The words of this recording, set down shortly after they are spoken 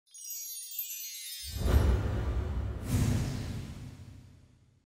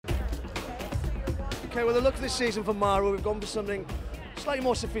Okay, well the look of this season for Mara, we've gone for something slightly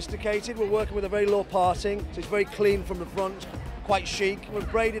more sophisticated. We're working with a very low parting, so it's very clean from the front, quite chic.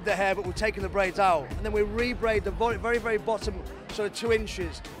 We've braided the hair, but we've taken the braids out. And then we re-braid the very, very bottom, sort of 2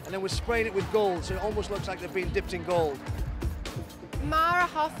 inches, and then we're spraying it with gold, so it almost looks like they've been dipped in gold. Mara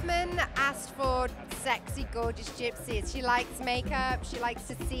Hoffman asked for sexy, gorgeous gypsies. She likes makeup, she likes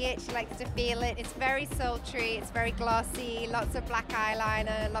to see it, she likes to feel it. It's very sultry, it's very glossy, lots of black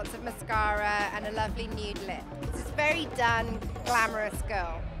eyeliner, lots of mascara, and a lovely nude lip. It's a very done, glamorous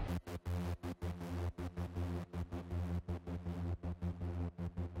girl.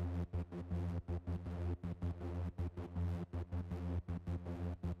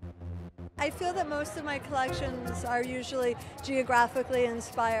 I feel that most of my collections are usually geographically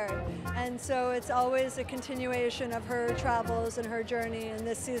inspired, and so it's always a continuation of her travels and her journey, and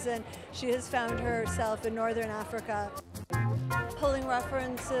this season she has found herself in Northern Africa. Pulling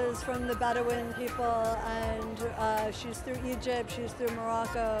references from the Bedouin people, and she's through Egypt, she's through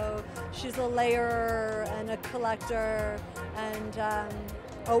Morocco, she's a layerer and a collector, and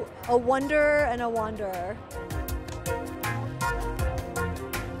a wonder and a wanderer.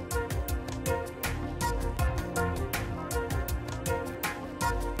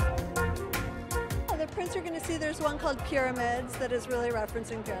 You're going to see there's one called Pyramids that is really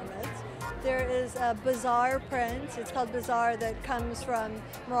referencing pyramids. There is a bazaar print, it's called bazaar, that comes from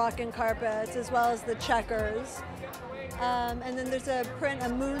Moroccan carpets, as well as the checkers. And then there's a print, a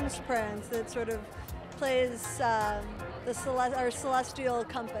moon's print, that sort of plays our celestial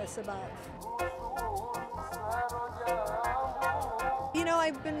compass above. You know,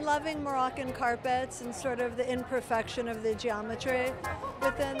 I've been loving Moroccan carpets and sort of the imperfection of the geometry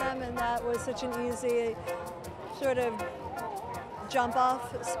within them, and that was such an easy sort of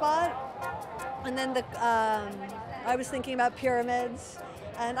jump-off spot. And then I was thinking about pyramids,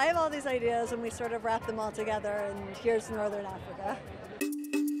 and I have all these ideas, and we sort of wrap them all together, and here's Northern Africa.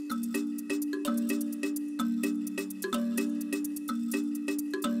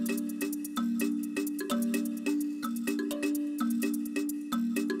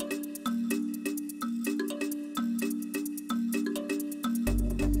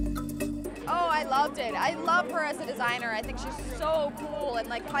 I loved it. I love her as a designer. I think she's so cool and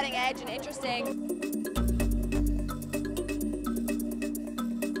like cutting edge and interesting.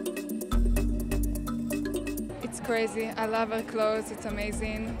 It's crazy. I love her clothes. It's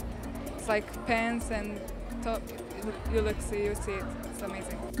amazing. It's like pants and top. You see it. It's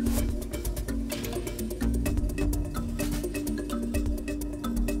amazing.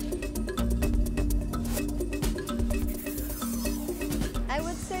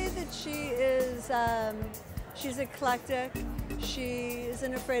 She's eclectic, she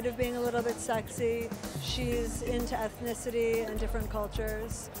isn't afraid of being a little bit sexy, she's into ethnicity and different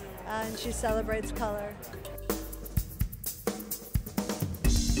cultures, and she celebrates color.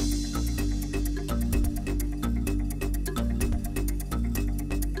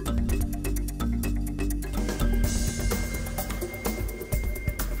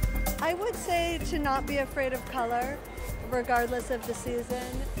 I would say to not be afraid of color, regardless of the season,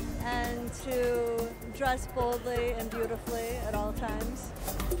 and to dress boldly and beautifully at all times.